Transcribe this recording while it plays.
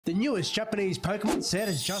The newest Japanese Pokemon set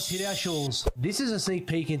has just hit our shores. This is a sneak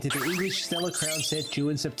peek into the English Stellar Crown set due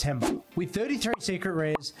in September. With 33 secret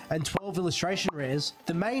rares and 12 illustration rares,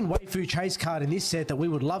 the main waifu chase card in this set that we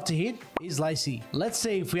would love to hit is Lacey. Let's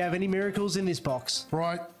see if we have any miracles in this box.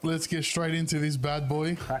 Right, let's get straight into this bad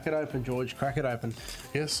boy. Crack it open, George. Crack it open.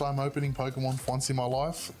 Yes, I'm opening Pokemon once in my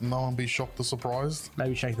life. No one be shocked or surprised.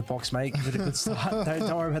 Maybe shake the box, mate. Give it a good start.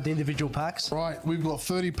 Don't worry about the individual packs. Right, we've got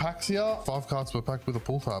 30 packs here. 5 cards per pack with a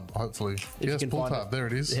pull tab, hopefully. Yes, pull tab. There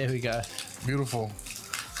it is. There we go. Beautiful.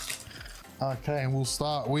 Okay, and we'll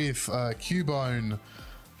start with Cubone,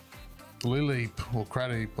 Lileep, or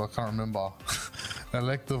Cradeep, I can't remember.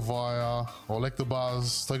 Electivire, or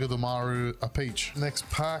Electabuzz, Togedemaru, a Peach. Next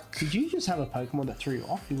pack. Did you just have a Pokemon that threw you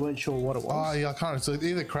off? You weren't sure what it was? Oh, yeah, I can't. So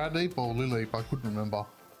either Cradeep or Lileep, I couldn't remember.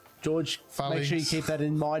 George, make sure you keep that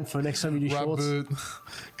in mind for next time you do shorts. Raboot,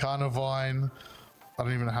 Carnivine, I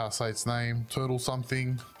don't even know how to say its name, Turtle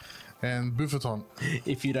something, and Buffeton.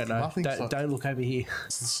 If you don't know, don't look over here.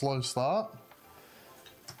 It's a slow start.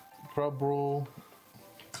 Crabbrawl,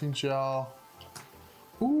 Tinchar.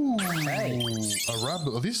 Ooh, hey. A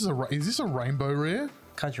Raboot. Is this a rainbow rare?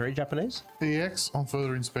 Can't you read Japanese? EX, on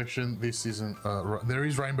further inspection, this isn't. There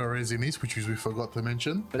is rainbow rares in this, which we forgot to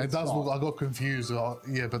mention. But it does look. I got confused.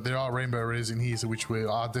 Yeah, but there are rainbow rares in here, so which we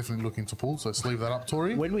are definitely looking to pull. So sleeve that up,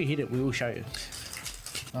 Tori. When we hit it, we will show you.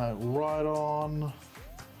 Right on.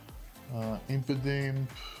 Impidimp,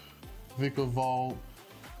 Vikavolt,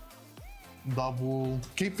 Double.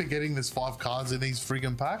 Keep forgetting there's 5 cards in these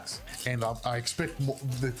friggin' packs, and I expect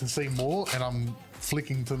to see more, and I'm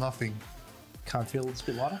flicking to nothing. Can't feel it's a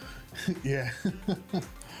bit lighter? Yeah.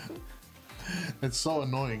 It's so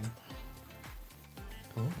annoying.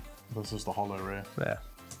 Oh, that's just a holo rare. Yeah.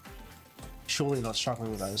 Surely not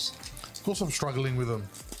struggling with those. Of course I'm struggling with them.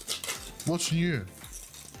 What's new?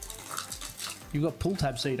 You've got pull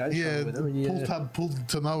tab, so you don't struggle with them. Pull tab pulled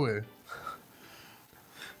to nowhere.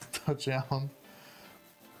 Touchdown.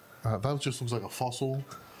 That just looks like a fossil.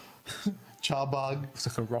 Charbug. It's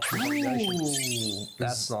like a rock abomination.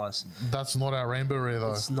 That's nice. That's not our rainbow rare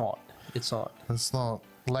though. It's not. It's not. It's not.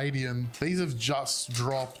 Ladian. These have just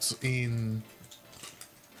dropped in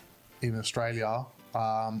Australia.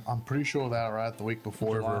 I'm pretty sure they were out the week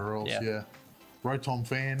before everywhere else. Yeah. Rotom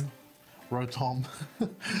Fan. Rotom.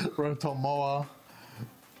 Rotom Moa.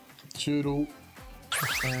 Choodle.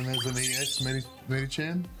 And there's an EX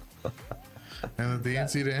Medichan. And at the end,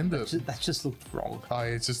 to end it. That just looked wrong. Oh, yeah,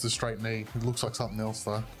 it's just a straight knee. It looks like something else,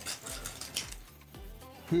 though.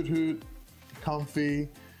 Hoot Hoot, Comfy.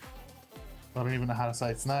 I don't even know how to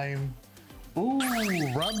say its name. Ooh,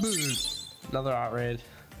 Raboot. Another art red.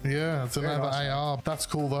 Yeah, it's another AR. That's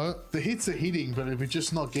cool, though. The hits are hitting, but we're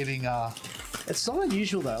just not getting... It's not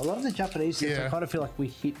unusual, though. A lot of the Japanese hits, I kind of feel like we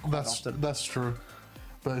hit quite often. That's true.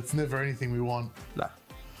 But it's never anything we want. Nah.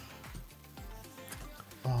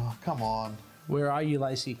 Oh, come on. Where are you,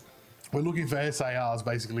 Lacey? We're looking for SARs,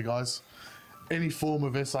 basically, guys. Any form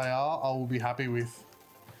of SAR, I will be happy with.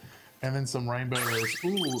 And then some rainbow rares.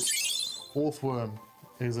 Ooh, Orthworm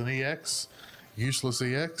is an EX. Useless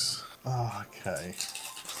EX. Oh, okay.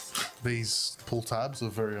 These pull tabs are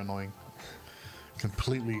very annoying.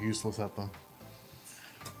 Completely useless at them.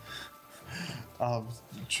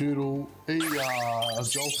 Choodle, a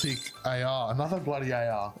Joltik AR, another bloody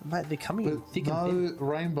AR. Mate, they're coming in thick and thin.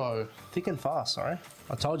 Rainbow. Thick and fast, sorry.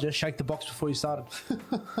 I told you, shake the box before you started.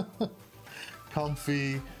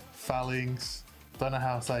 Comfy, Phalanx, don't know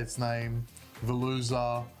how to say its name,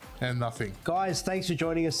 Veluza, and nothing. Guys, thanks for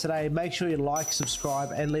joining us today. Make sure you like, subscribe,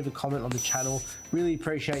 and leave a comment on the channel. Really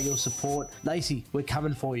appreciate your support. Lacey, we're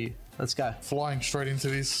coming for you. Let's go. Flying straight into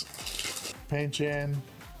this. Panchan,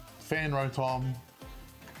 Fan Rotom,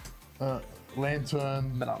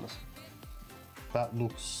 Lantern. Bananas. That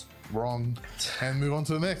looks wrong. And move on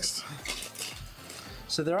to the next.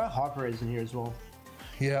 So there are hyper rares in here as well.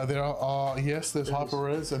 Yeah, there are. Yes, there's hyper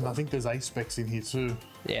rares, and I think there's ace specs in here too.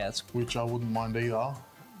 Yeah, which I wouldn't mind either.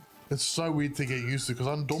 It's so weird to get used to because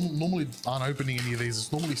I normally aren't opening any of these.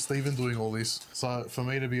 It's normally Steven doing all this. So for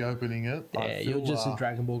me to be opening it, yeah, you're just a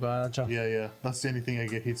Dragon Ball guy, aren't you? Yeah, yeah. That's the only thing I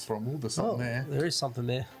get hits from. Oh, there's something there. There is something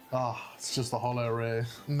there. Ah, it's just a holo rare.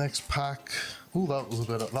 Next pack. Oh, that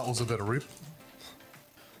was a better rip.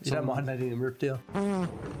 You don't mind letting them rip, do you?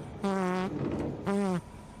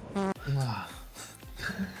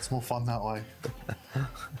 It's more fun that way.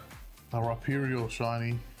 A Rhyperior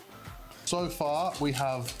shiny. So far, we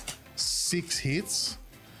have 6 hits.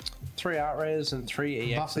 3 art rares and 3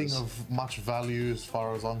 EXs. Nothing of much value as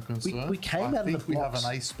far as I'm concerned. We came out of the box. I think we have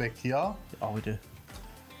an ace spec here. Oh, we do.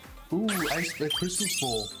 Ooh, ace spec Crystal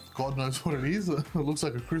Ball. God knows what it is. It looks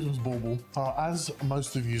like a Christmas bauble. As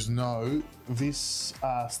most of you know, this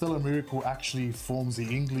Stellar Miracle actually forms the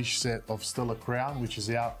English set of Stellar Crown, which is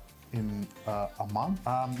out in a month.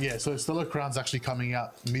 Yeah, so Stellar Crown's actually coming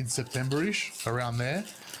out mid-September-ish, around there.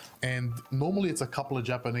 And normally it's a couple of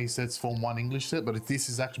Japanese sets form one English set, but this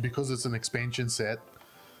is actually, because it's an expansion set,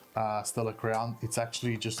 Stellar Crown, it's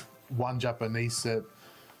actually just one Japanese set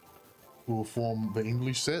will form the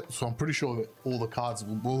English set. So I'm pretty sure that all the cards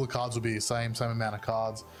will be the same amount of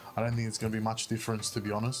cards. I don't think it's going to be much difference, to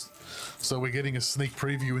be honest. So we're getting a sneak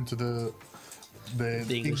preview into the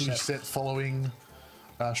English set following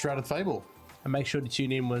Shrouded Fable. And make sure to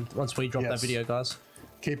tune in once we drop that video, guys.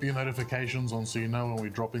 Keep your notifications on so you know when we're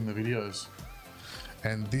dropping the videos.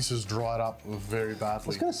 And this has dried up very badly. I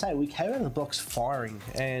was going to say, we came out of the blocks firing,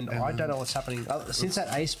 and I don't know what's happening. Since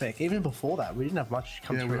that A-Spec, even before that, we didn't have much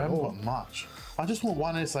come through. Yeah, we haven't got much. I just want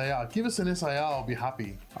one SAR. Give us an SAR, I'll be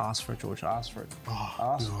happy. Ask for it, George. Ask for it. Oh,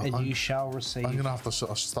 ask, and you shall receive. I'm going to have to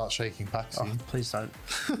start shaking packs in. Please don't.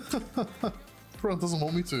 Everyone doesn't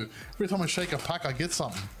want me to. Every time I shake a pack, I get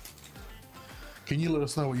something. Can you let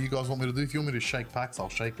us know what you guys want me to do? If you want me to shake packs, I'll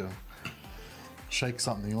shake them. Shake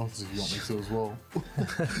something else if you want me to as well.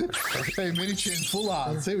 Hey, Mini-Chan full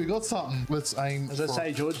art. See, we got something. Let's aim. As I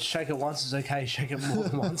say, George, shake it once is okay. Shake it more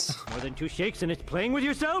than once. More than 2 shakes and it's playing with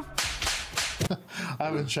yourself? I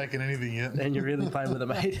haven't shaken anything yet. And you're really playing with it,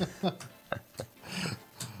 mate.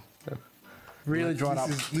 Really dried up.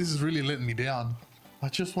 This is really letting me down. I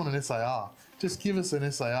just want an SAR. Just give us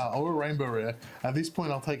an SAR or a rainbow rare. At this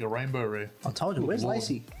point, I'll take a rainbow rare. I told you, where's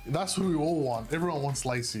Lacey? That's who we all want. Everyone wants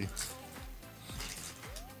Lacey.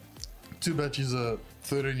 Too bad she's a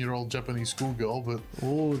 13-year-old Japanese schoolgirl, but...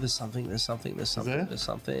 Oh, there's something. It's there? There's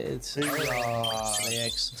something. It's an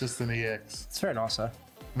EX. Just an EX. It's very nice, though.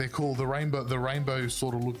 They're cool. The rainbow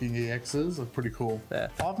sort of looking EXs are pretty cool. Yeah.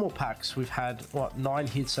 5 more packs. We've had, what, 9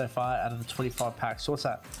 hits so far out of the 25 packs. So what's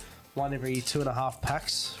that? 1 every 2.5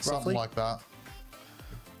 packs, roughly? Something like that.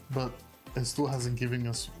 But it still hasn't given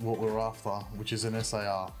us what we're after, which is an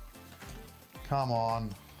SAR. Come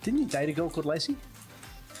on. Didn't you date a girl called Lacey?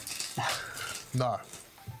 No.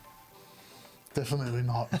 Definitely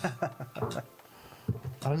not. I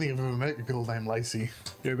don't think I've ever met a girl named Lacey.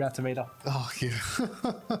 You're about to meet her. Oh, yeah.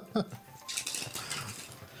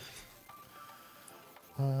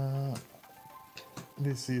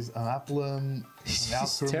 This is an Applin. This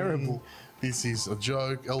is terrible. This is a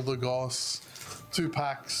joke. Elder Goss. 2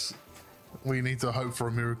 packs. We need to hope for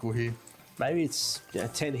a miracle here. Maybe it's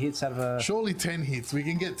 10 hits out of a... Surely 10 hits. We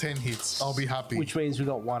can get 10 hits. I'll be happy. Which means we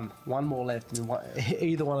got one more left in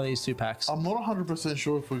either one of these 2 packs. I'm not 100%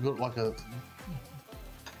 sure if we've got like a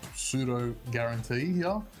pseudo guarantee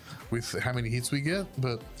here with how many hits we get,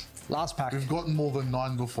 but last pack. We've gotten more than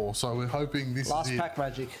 9 before, so we're hoping this last is pack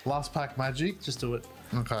magic. Last pack magic. Just do it.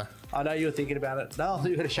 Okay. I know you were thinking about it. No, I thought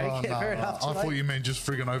you were going to shake it. No, Fair enough. I thought you meant just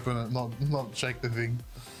friggin' open it, not shake the thing.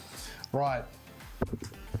 Right.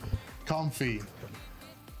 Comfy.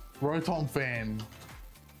 Rotom Fan.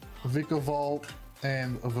 Vikavolt.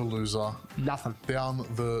 And a Veluza. Nothing. Down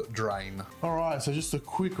the drain. Alright, so just a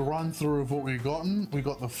quick run through of what we've gotten. We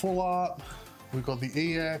got the full art. We got the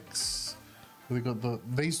EX. We got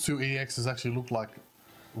these 2 EXs actually look like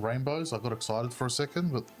rainbows. I got excited for a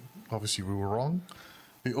second, but obviously we were wrong.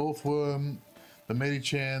 The Orthworm, the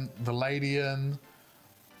Medichan, the Ladian,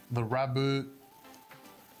 the Raboot,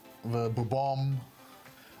 the Bobomb,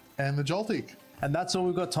 and the Joltik. And that's all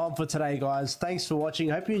we've got time for today, guys. Thanks for watching.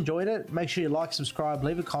 Hope you enjoyed it. Make sure you like, subscribe,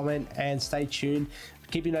 leave a comment, and stay tuned.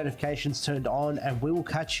 Keep your notifications turned on, and we will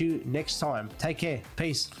catch you next time. Take care.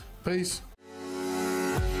 Peace. Peace.